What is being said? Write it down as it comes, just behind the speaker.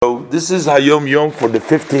this is Hayom Yom for the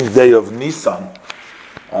 15th day of Nisan,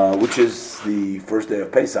 which is the first day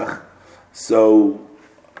of Pesach. So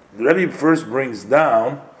the Rebbe first brings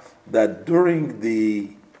down that during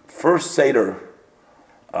the first Seder,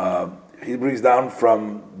 he brings down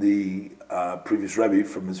from the previous Rebbe,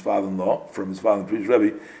 from his father-in-law, the previous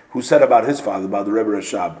Rebbe, who said about his father, about the Rebbe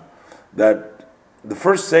Rashab, that the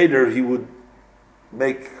first Seder he would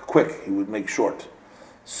make quick, he would make short,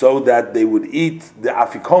 so that they would eat the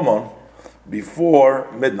afikomon before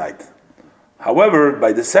midnight. However,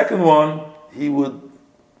 by the second one, he would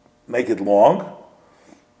make it long,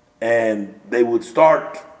 and they would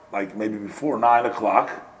start like maybe before 9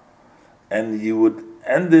 o'clock, and you would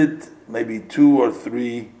end it maybe 2 or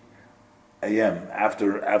 3 a.m.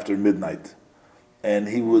 after midnight. And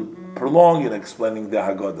he would prolong in explaining the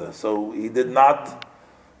Haggadah. So he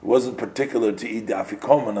wasn't particular to eat the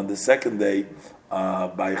afikoman on the second day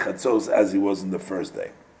by Chatzos as he was in the first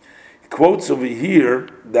day. He quotes over here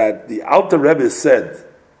that the Alter Rebbe said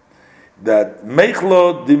that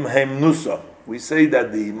Meichlo dimhem nusa. We say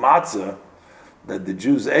that the matzah that the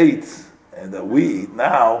Jews ate and that we eat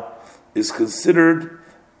now is considered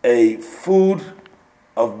a food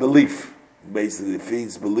of belief. Basically, it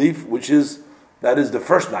feeds belief, that is the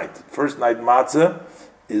first night. First night matzah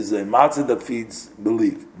is a matzah that feeds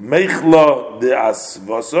belief. Meichla de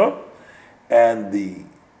asvasa, and the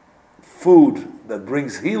food that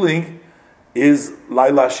brings healing is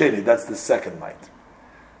Laila Sheni. That's the second night.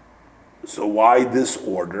 So why this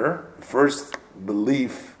order? First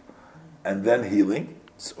belief and then healing.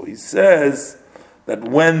 So he says that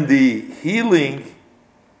when the healing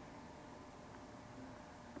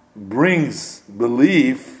brings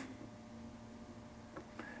belief,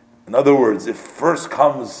 in other words, if first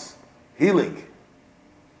comes healing,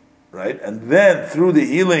 right, and then through the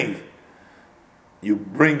healing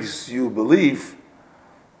brings you belief,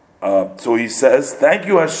 so he says, thank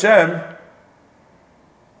you Hashem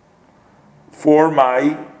for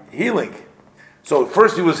my healing. So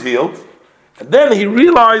first he was healed, and then he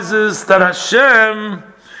realizes that Hashem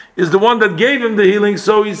is the one that gave him the healing,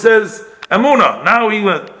 so he says, Emunah, now he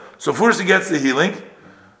went. So first he gets the healing,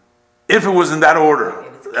 if it was in that order.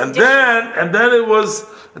 And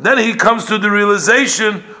then he comes to the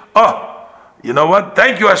realization, you know what?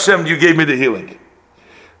 Thank you Hashem, you gave me the healing.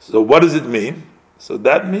 So what does it mean? So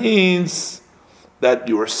that means that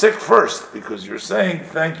you were sick first, because you're saying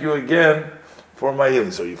thank you again for my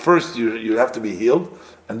healing. So you have to be healed,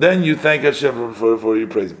 and then you thank Hashem for your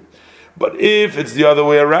praise. But if it's the other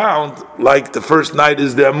way around, like the first night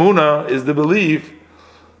is the Amunah, is the belief,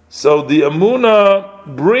 so the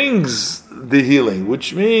Amunah brings the healing,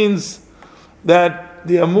 which means that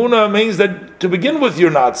the Amunah means that to begin with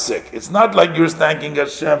you're not sick. It's not like you're thanking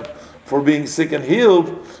Hashem for being sick and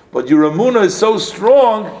healed, but your Amunah is so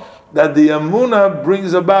strong that the Amunah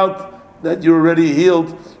brings about that you're already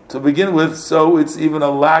healed to begin with, so it's even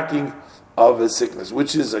a lacking of a sickness,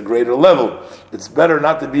 which is a greater level. It's better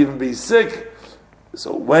not to even be sick.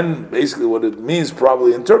 So basically what it means,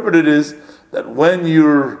 probably interpreted, is that when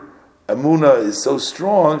your Amunah is so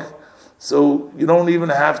strong, so you don't even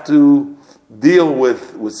have to deal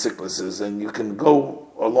with sicknesses, and you can go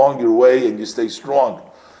along your way and you stay strong.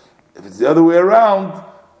 If it's the other way around,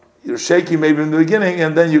 you're shaky maybe in the beginning,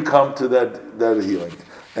 and then you come to that healing.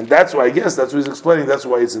 And that's why, I guess, that's what he's explaining, that's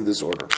why it's in this order.